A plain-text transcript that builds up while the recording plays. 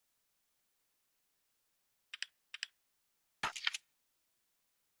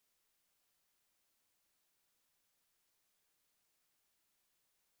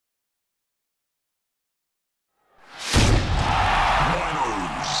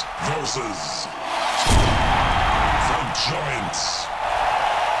versus the Giants.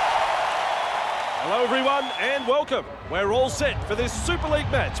 Hello everyone and welcome. We're all set for this Super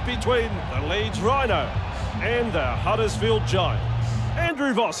League match between the Leeds Rhinos and the Huddersfield Giants.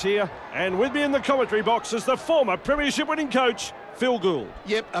 Andrew Voss here, and with me in the commentary box is the former Premiership winning coach, Phil Gould.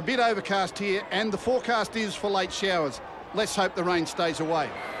 Yep, a bit overcast here, and the forecast is for late showers. Let's hope the rain stays away.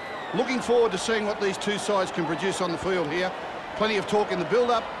 Looking forward to seeing what these two sides can produce on the field here. Plenty of talk in the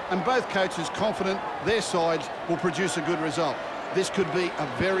build-up, and both coaches confident their sides will produce a good result. This could be a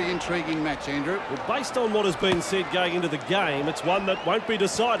very intriguing match, Andrew. Well, based on what has been said going into the game, it's one that won't be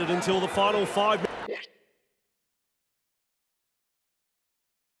decided until the final 5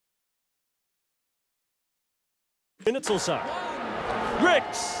 minutes or so.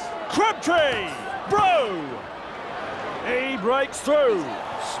 Ricks, Crabtree, Bro. He breaks through,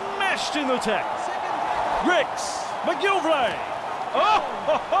 smashed in the tackle. Ricks, McGilvray.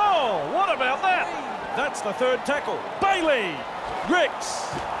 Oh, what about that? That's the third tackle. Bailey,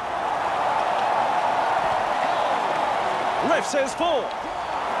 Ricks. Ref says 4.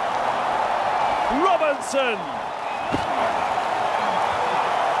 Robinson.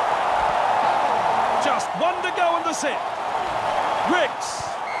 Just 1 to go in the set. Ricks.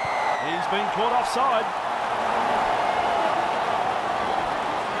 He's been caught offside.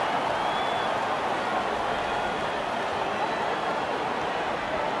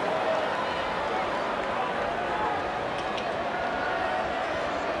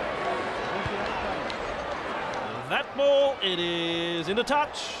 That ball, it is into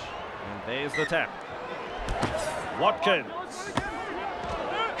touch. And there's the tap. Watkins.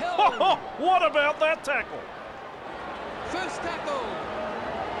 Oh, what about that tackle? First tackle.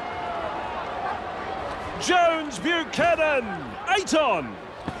 Jones Buchanan. 8 on.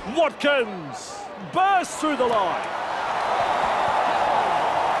 Watkins bursts through the line.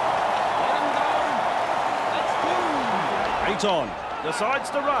 Let him go. That's 8 on. Decides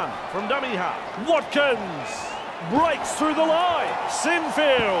to run from dummy half. Watkins breaks through the line.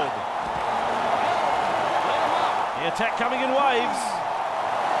 Sinfield. The attack coming in waves.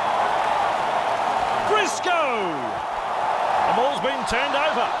 Briscoe. The ball's been turned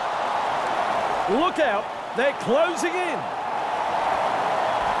over. Look out, they're closing in.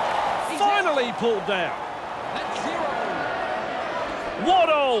 Finally pulled down. That's 0.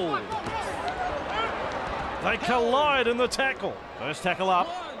 Waddle. They collide in the tackle. First tackle up.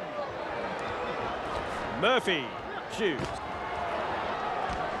 1. Murphy shoots.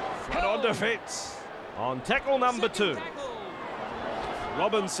 Front on defence. On tackle number 2. Tackle.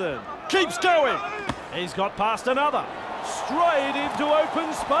 Robinson keeps going. He's got past another. Straight into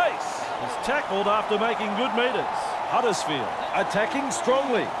open space. He's tackled after making good metres. Huddersfield attacking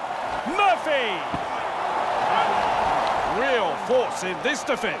strongly. Murphy. Real force in this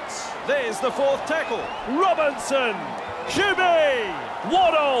defence. There's the 4th tackle. Robinson. QB.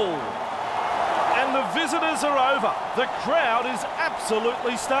 Waddle. And the visitors are over. The crowd is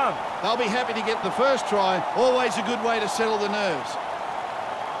absolutely stunned. They'll be happy to get the first try. Always a good way to settle the nerves.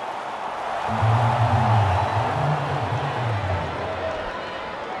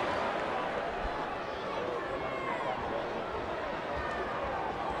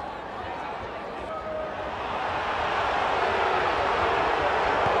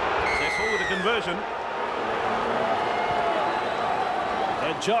 Successful with a conversion.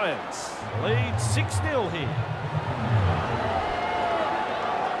 The Giants lead 6-0 here.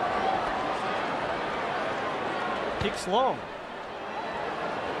 Kicks long.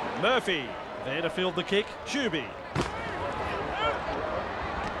 Murphy there to field the kick. Shuby.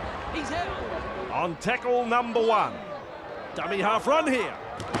 He's held. On tackle number 1. Dummy half run here.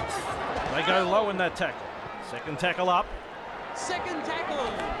 They go low in that tackle. Second tackle up. Second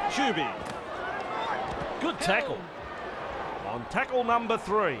tackle. Shuby. Good tackle. On tackle number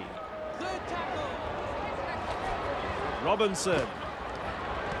 3. Third tackle. Robinson.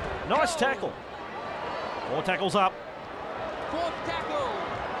 Nice tackle. 4 tackles up. Fourth tackle.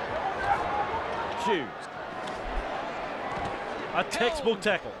 Shoots. A textbook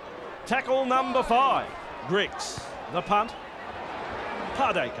tackle. Tackle number 5. Grix. The punt.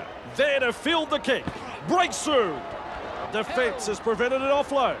 Hardacre. There to field the kick. Breaks through. Defence has prevented an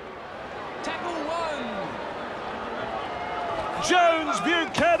offload. Tackle 1. Jones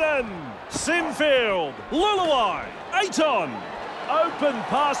Buchanan. Sinfield. Luluai. 8 on. Open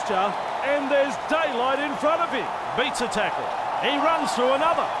pasture. And there's daylight in front of him. Beats a tackle. He runs through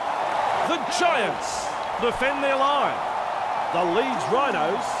another. The Giants defend their line. The Leeds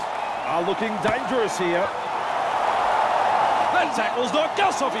Rhinos are looking dangerous here. That tackle's knocked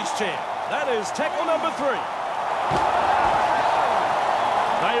Gus off his chair. That is tackle number 3.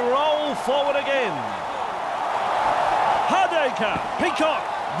 They roll forward again. Hardacre, Peacock,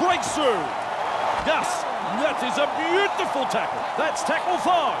 breaks through. Gus, that is a beautiful tackle. That's tackle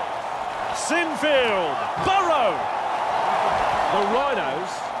 5. Sinfield, Burrow. The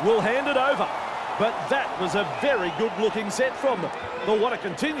Rhinos will hand it over. But that was a very good-looking set from them. They'll want to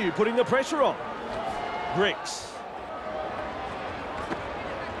continue putting the pressure on. Grix.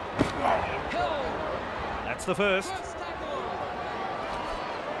 That's the first.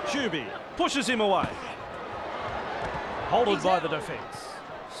 Shuby pushes him away. Holded by the defence.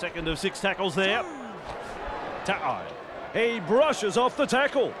 Second of 6 tackles there. Ta'ai. He brushes off the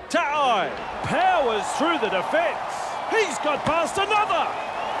tackle. Ta'ai powers through the defence. He's got past another.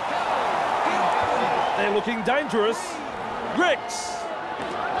 They're looking dangerous. Grix.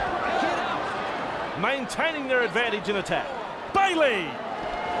 Maintaining their advantage in attack. Bailey.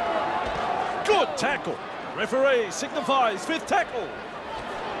 Good tackle. Referee signifies 5th tackle.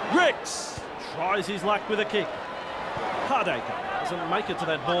 Grix tries his luck with a kick. Hardacre doesn't make it to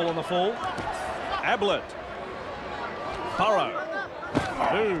that ball on the fall. Ablett. Burrow.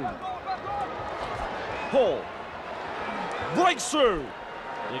 Boom. Hall. Breaks through.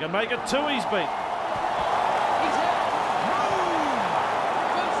 You can make it 2, he's beat.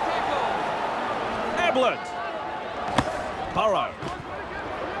 Ablett. Burrow.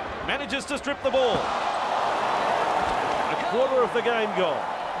 Manages to strip the ball. A quarter of the game gone.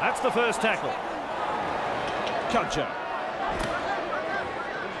 That's the first tackle. Cudger.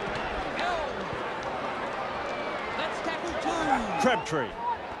 That's tackle 2. Crabtree.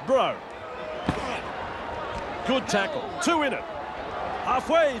 Bro. Good tackle. 2 in it.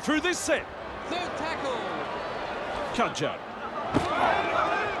 Halfway through this set. 3rd tackle. Cudger.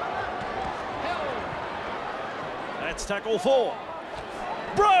 That's tackle 4.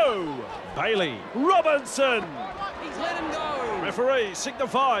 Bro. Bailey. Robinson. He's let him go. Referee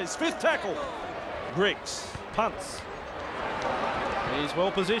signifies 5th tackle. Grix punts. He's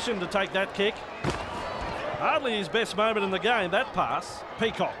well positioned to take that kick. Hardly his best moment in the game, that pass.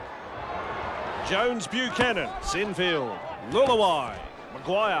 Peacock. Jones Buchanan. Sinfield. Lulawai.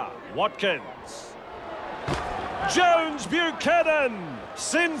 Maguire. Watkins. Jones Buchanan.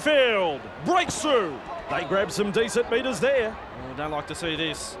 Sinfield. Breaks through. They grab some decent metres there. Oh, don't like to see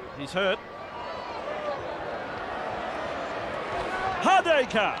this. He's hurt.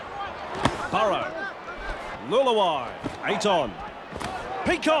 Hardacre. Burrow. Lulawai. 8 on.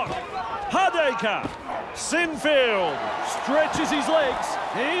 Peacock. Hardacre. Sinfield. Stretches his legs.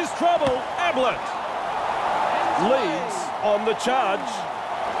 Here's trouble. Ablett. Leads on the charge.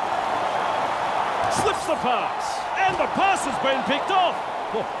 Slips the pass. And the pass has been picked off.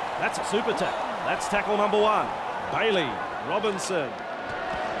 Oh, that's a super tackle. That's tackle number 1. Bailey. Robinson.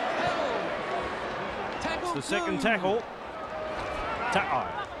 It's the second tackle. Ta'ai.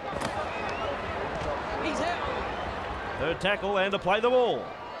 He's out. 3rd tackle and to play the ball.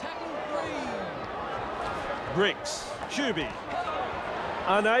 Tackle 3. Grix. Shuby.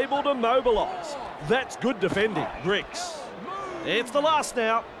 Unable to mobilise. That's good defending. Grix. It's the last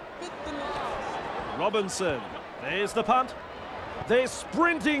now. 5th and last. Robinson. There's the punt. They're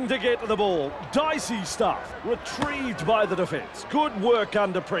sprinting to get to the ball. Dicey stuff. Retrieved by the defence. Good work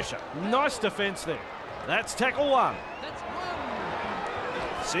under pressure. Nice defence there. That's tackle 1. That's 1.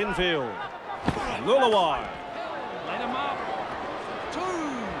 Sinfield. Lulawai. Let him up. 2.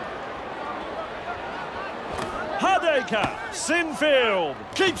 Hardacre. Sinfield.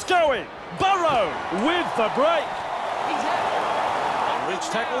 Keeps going. Burrow with the break. He's out. Reach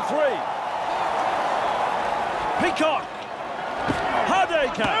tackle 3. Peacock.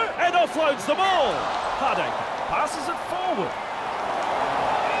 Hardacre. And offloads the ball. Hardacre passes it forward.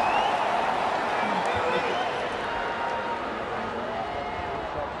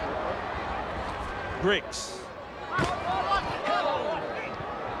 Grix.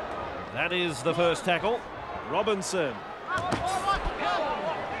 That is the first tackle. Robinson.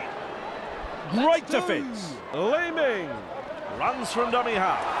 Great defence. Leeming. Runs from dummy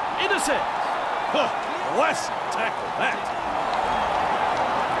half. Intercept. Oh, classic tackle that.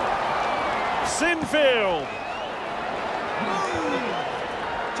 Sinfield.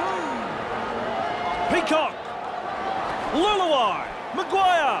 2. Peacock. Lulawai.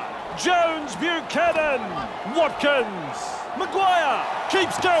 Maguire. Jones Buchanan. Watkins. Maguire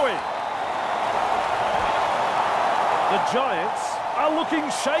keeps going. The Giants are looking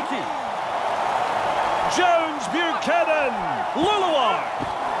shaky. Jones Buchanan. Lulawai.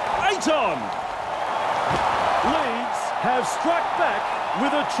 8 on. Leeds have struck back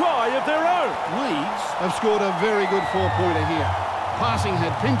with a try of their own. Leeds have scored a very good 4-pointer here. Passing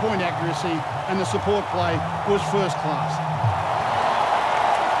had pinpoint accuracy and the support play was first class.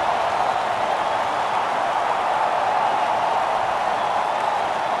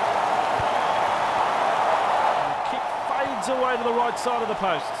 away to the right side of the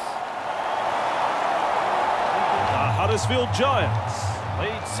posts. The Huddersfield Giants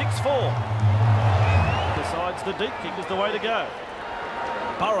lead 6-4. Decides the deep kick is the way to go.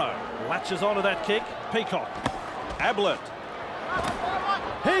 Burrow latches onto that kick. Peacock. Ablett.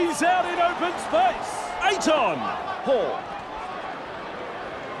 He's out in open space. 8 on. Hall.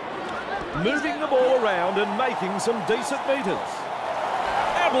 Moving the ball around and making some decent meters.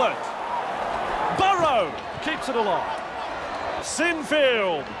 Ablett. Burrow keeps it alive.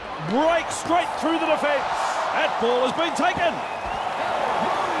 Sinfield breaks straight through the defence. That ball has been taken.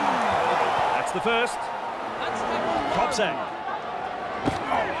 That's the first. Copsack.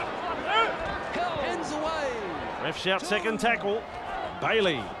 Hands away. Ref shouts second tackle.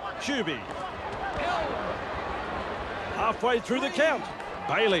 Bailey. Shuby. Halfway through the count.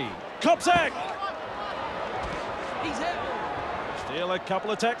 Bailey. Copsack. He's out. Still a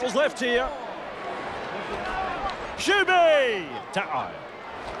couple of tackles left here. Shuby. Ta'ai.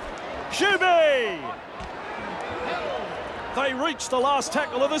 Shuby. They reach the last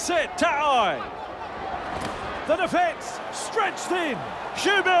tackle of the set. Ta'ai. The defence stretched in.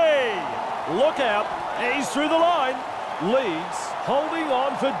 Shuby. Look out. He's through the line. Leeds holding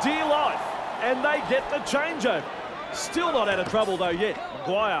on for dear life. And they get the changeover. Still not out of trouble though yet.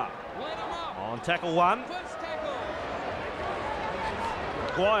 Maguire. Let him up. On tackle one. First tackle.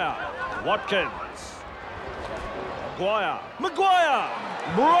 Maguire. Watkins. Maguire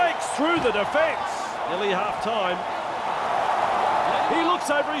breaks through the defence. Nearly half time. He looks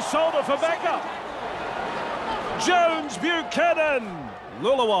over his shoulder for backup. Jones Buchanan.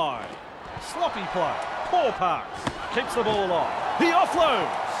 Luluai. Sloppy play. Poor Parks. Keeps the ball alive. He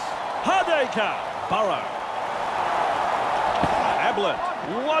offloads. Hardacre. Burrow. Ablett.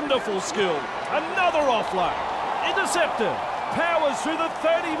 Wonderful skill. Another offload. Intercepted. Powers through the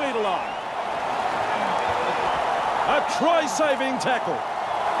 30-metre line. A try-saving tackle.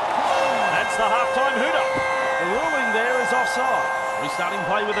 That's the half-time hooter. The ruling there is offside. Restarting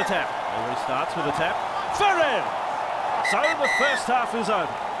play with a tap. He restarts with a tap. Ferrer! So the first half is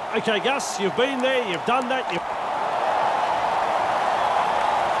over. OK, Gus, you've been there, you've done that.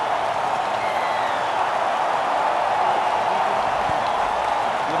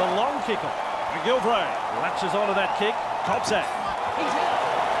 With a long kick-off. McGilvray latches onto that kick. Copsack. He's out.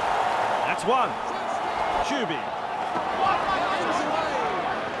 That's one. Shuby. Hands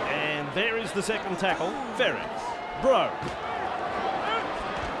away. And there is the second tackle. Ferris. Bro.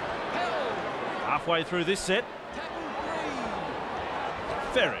 Held. Halfway through this set. Tackle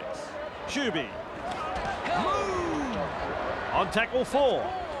 3. Ferris. Shuby. Move. On tackle 4.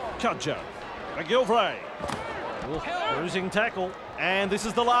 Cudjoe. McGilvray. Bruising tackle. And this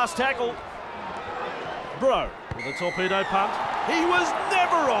is the last tackle. Bro with a torpedo punt. He was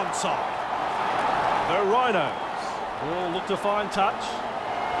never onside. The Rhinos will look to find touch.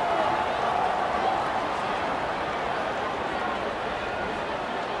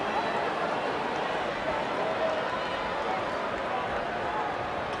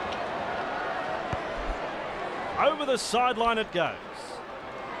 Over the sideline it goes.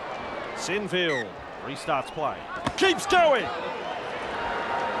 Sinfield restarts play. Keeps going.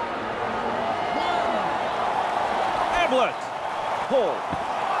 Ablett. Hall.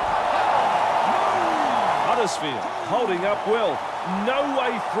 Huddersfield holding up well. No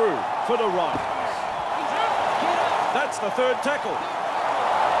way through for the Rhinos. That's the third tackle.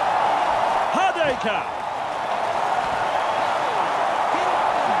 Hardacre.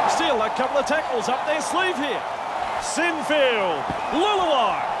 Still a couple of tackles up their sleeve here. Sinfield.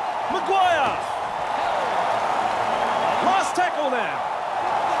 Luluai. Maguire. Last tackle now.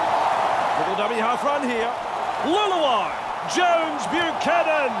 Little dummy half run here. Luluai. Jones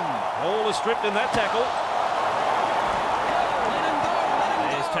Buchanan. All is stripped in that tackle.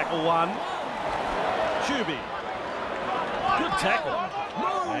 There's tackle 1. Shuby. Good tackle.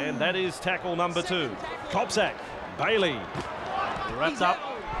 And that is tackle number 2. Copsack. Bailey. Wrapped up.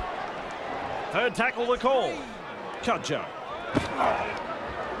 Third tackle the call. Cudjoe.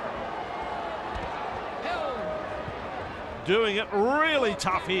 Doing it really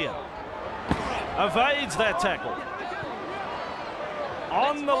tough here. Evades that tackle.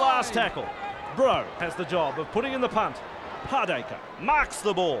 On the last tackle, Bro has the job of putting in the punt. Hardacre marks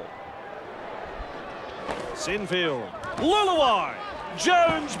the ball. Sinfield. Luluai.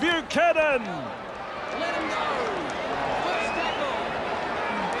 Jones Buchanan. Let him go. First tackle.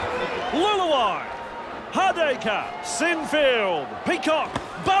 Luluai. Hardacre. Sinfield. Peacock.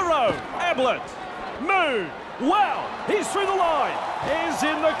 Burrow. Ablett. Moon. Wow, he's through the line. He's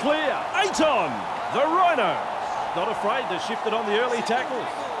in the clear. 8 on. The Rhinos. Not afraid to shift it on the early tackles.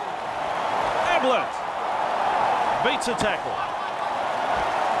 Ablett. Beats a tackle.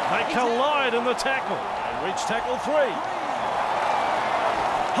 They collide in the tackle. They reach tackle 3.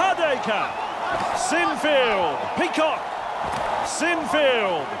 Hardacre. Sinfield. Peacock.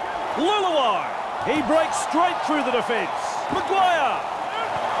 Sinfield. Luluai. He breaks straight through the defence. Maguire.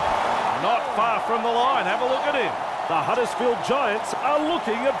 Not far from the line. Have a look at him. The Huddersfield Giants are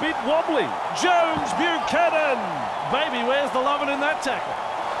looking a bit wobbly. Jones Buchanan. Baby, where's the loving in that tackle?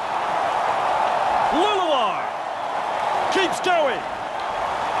 Luluai. Keeps going.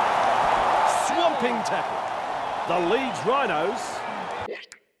 Swamping tackle. The Leeds Rhinos.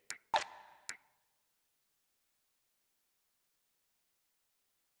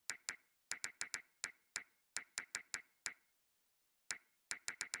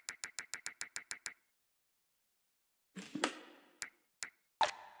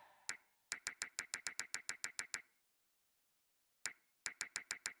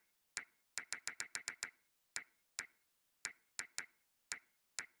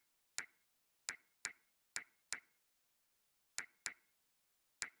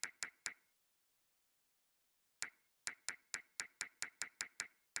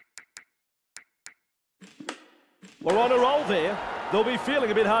 We're on a roll there. They'll be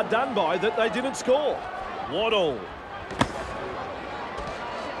feeling a bit hard done by that they didn't score. Waddle.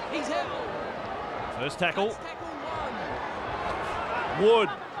 He's out. First tackle. That's tackle 1. Wood.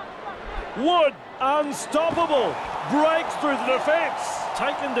 Wood. Unstoppable. Breaks through the defence.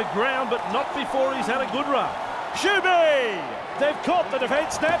 Taken to ground, but not before he's had a good run. Shuby. They've caught the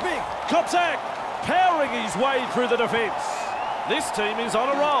defence snapping. Kopsak powering his way through the defence. This team is on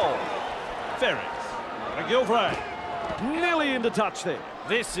a roll. Ferris. McGilvray. Nearly into touch there.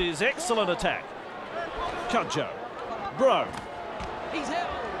 This is excellent attack. Cudjoe. Bro. He's out.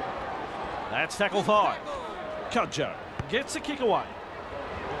 That's tackle 5. Cudjoe gets a kick away.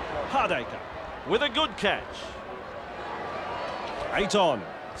 Hardacre with a good catch. 8 on.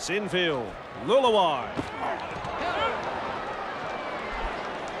 Sinfield. Luluai.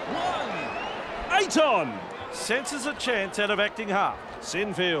 1. 8 on. Senses a chance out of acting half.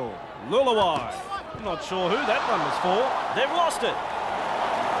 Sinfield. Luluai. Not sure who that one was for. They've lost it.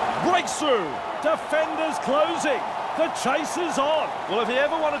 Breaks through. Defenders closing. The chase is on. Well, if you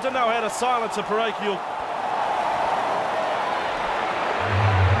ever wanted to know how to silence a parochial...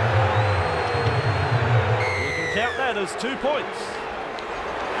 You can count that as 2 points.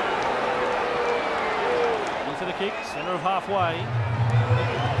 Into the kick, centre of halfway.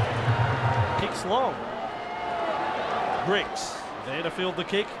 Kicks long. Bricks. There to field the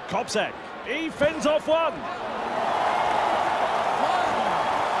kick. Kopsak. He fends off one.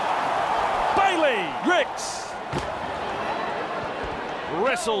 Bailey. Ricks.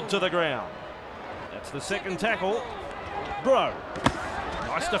 Wrestled to the ground. That's the second tackle. Bro.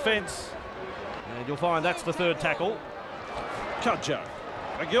 Nice defence. And you'll find that's the third tackle. Cudjoe.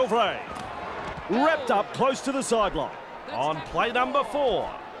 McGilvray. Wrapped up close to the sideline. On play number 4.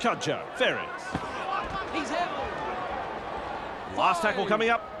 Cudjoe. Ferris. He's out. Last tackle coming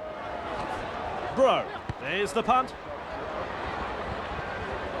up. Bro, there's the punt.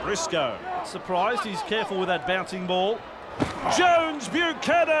 Briscoe, surprised, he's careful with that bouncing ball. Jones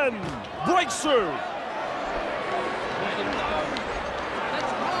Buchanan breaks through. Let him go.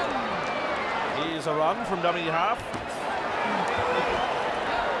 That's 1. Here's a run from dummy half.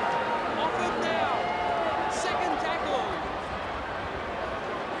 Offered now. Second tackle.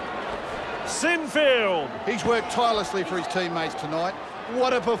 Sinfield. He's worked tirelessly for his teammates tonight.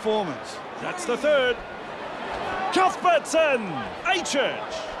 What a performance. That's the third. Cuthbertson.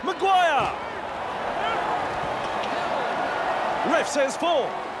 A-Church. Maguire. Ref says 4.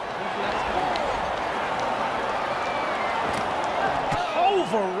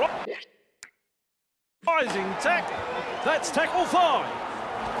 Rising tackle. That's tackle 5.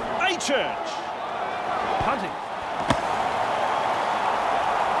 A-Church. Punting.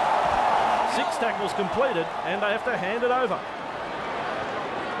 6 tackles completed, and they have to hand it over.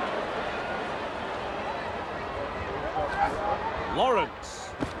 Lawrence.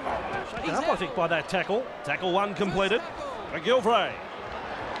 Shaken up, I think, by that tackle. Tackle 1 completed. McGilvray.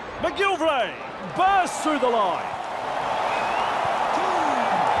 McGilvray bursts through the line.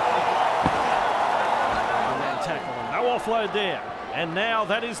 Good tackle, no offload there. And now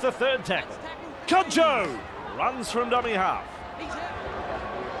that is the third tackle. Cudjoe runs from dummy half.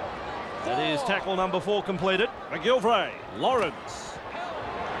 That is tackle number 4 completed. McGilvray. Lawrence.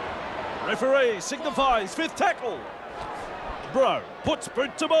 Referee signifies 5th tackle. Bro puts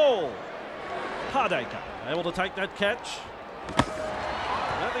boot to ball. Hardacre able to take that catch.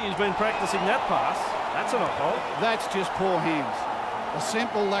 I don't think he's been practicing that pass. That's a knock-on. That's just poor hands. A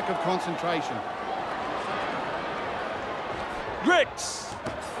simple lack of concentration. Grix.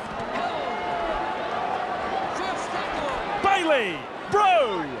 First tackle. Bailey.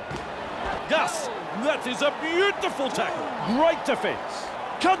 Bro. Gus. That is a beautiful tackle. Great defence.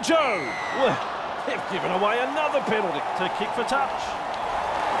 Cudjoe. Well, they've given away another penalty to kick for touch.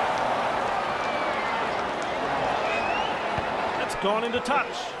 It's gone into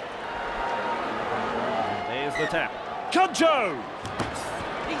touch. There's the tap. Cudjoe.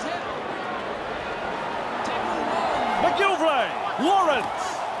 He's out. Tackle one. McGilvray. Lawrence.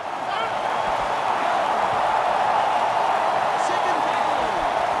 Second tackle.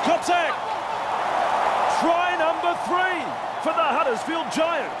 Copsack. Try number 3 for the Huddersfield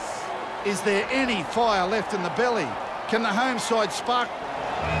Giants. Is there any fire left in the belly? Can the home side spark?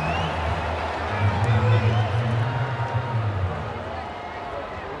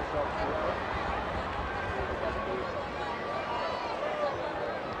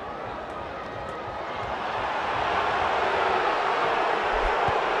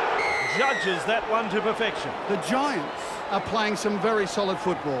 Judges that one to perfection. The Giants are playing some very solid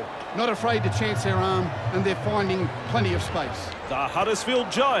football. Not afraid to chance their arm, and they're finding plenty of space. The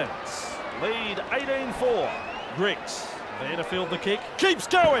Huddersfield Giants lead 18-4. Grix there to field the kick. Keeps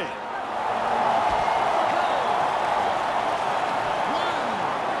going.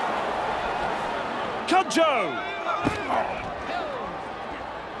 Cudjoe.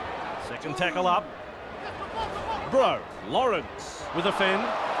 Second tackle up. Bro. Lawrence with a fend.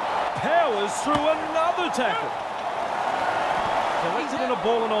 Powers through another tackle. Collected in a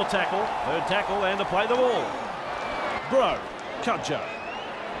ball and all tackle. Third tackle and to play the ball. Bro. Cudjoe.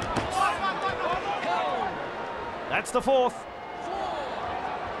 That's the fourth.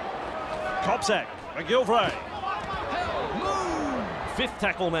 Copsack. McGilvray. Fifth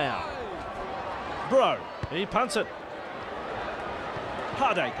tackle now. Bro. He punts it.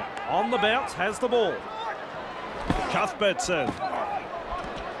 Hardacre on the bounce, has the ball. Cuthbertson.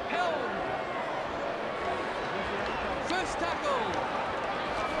 First tackle.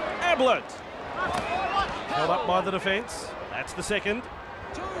 Ablett. Held up by the defence. That's the second.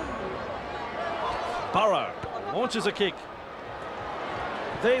 Two. Burrow launches a kick.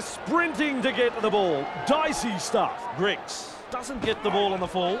 They're sprinting to get to the ball. Dicey stuff. Grix doesn't get the ball on the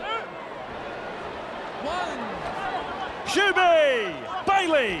full. One. Shuby!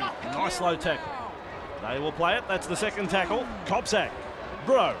 Bailey! Nice low tackle. They will play it. That's the second tackle. Copsack.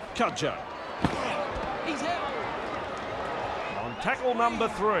 Bro. Cudjoe. He's out. On tackle number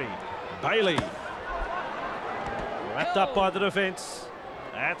 3. Bailey. Wrapped up by the defence.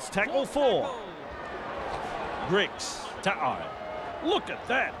 That's tackle 4. Grix. Ta'ai. Look at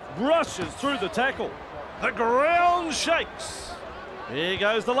that. Brushes through the tackle. The ground shakes. Here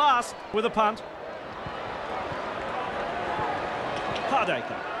goes the last with a punt.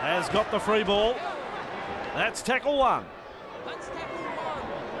 Hardacre has got the free ball. That's tackle 1. That's tackle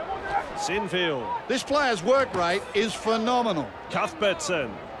one. Sinfield. This player's work rate is phenomenal.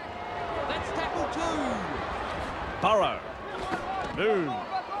 Cuthbertson. That's tackle 2. Burrow.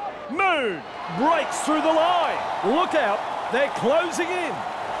 Moon breaks through the line. Look out, they're closing in.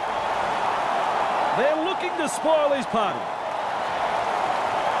 They're looking to spoil his party.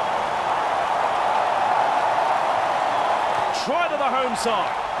 Try to the home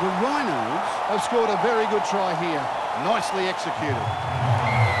side. The Rhinos have scored a very good try here. Nicely executed.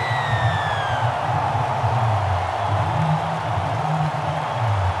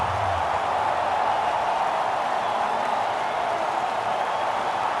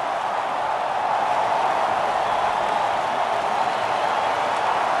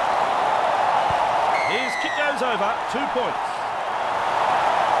 His kick goes over, 2 points.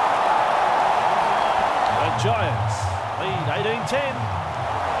 The Giants lead 18-10.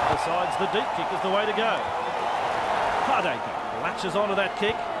 Decides the deep kick is the way to go. Hardacre latches onto that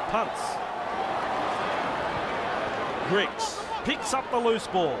kick, punts. Grix picks up the loose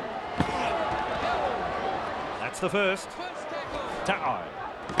ball. That's the first. First tackle. Ta'ai.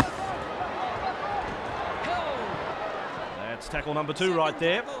 That's tackle number 2 right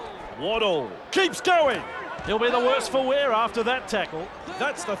there. Waddle keeps going. He'll be the worse for wear after that tackle.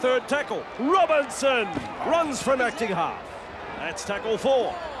 That's the third tackle. Robinson runs from acting half. That's tackle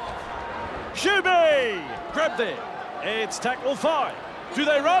 4. Shuby! Grab there. It's tackle 5. Do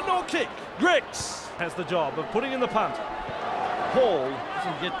they run or kick? Grix has the job of putting in the punt. Hall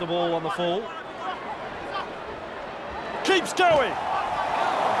doesn't get the ball on the full. Keeps going.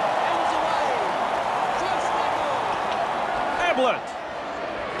 Hands away. First tackle. Ablett.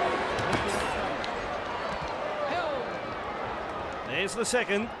 Held. There's the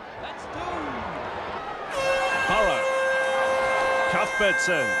second. That's 2. Burrow.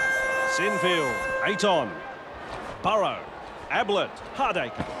 Cuthbertson. Sinfield. 8 on. Burrow. Ablett,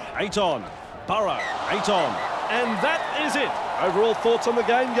 Hardacre, 8 on. Burrow, 8 on. And that is it. Overall thoughts on the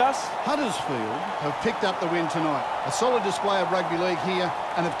game, Gus? Huddersfield have picked up the win tonight. A solid display of rugby league here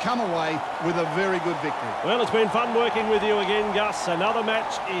and have come away with a very good victory. Well, it's been fun working with you again, Gus. Another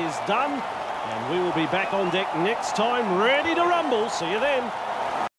match is done, and we will be back on deck next time, ready to rumble. See you then.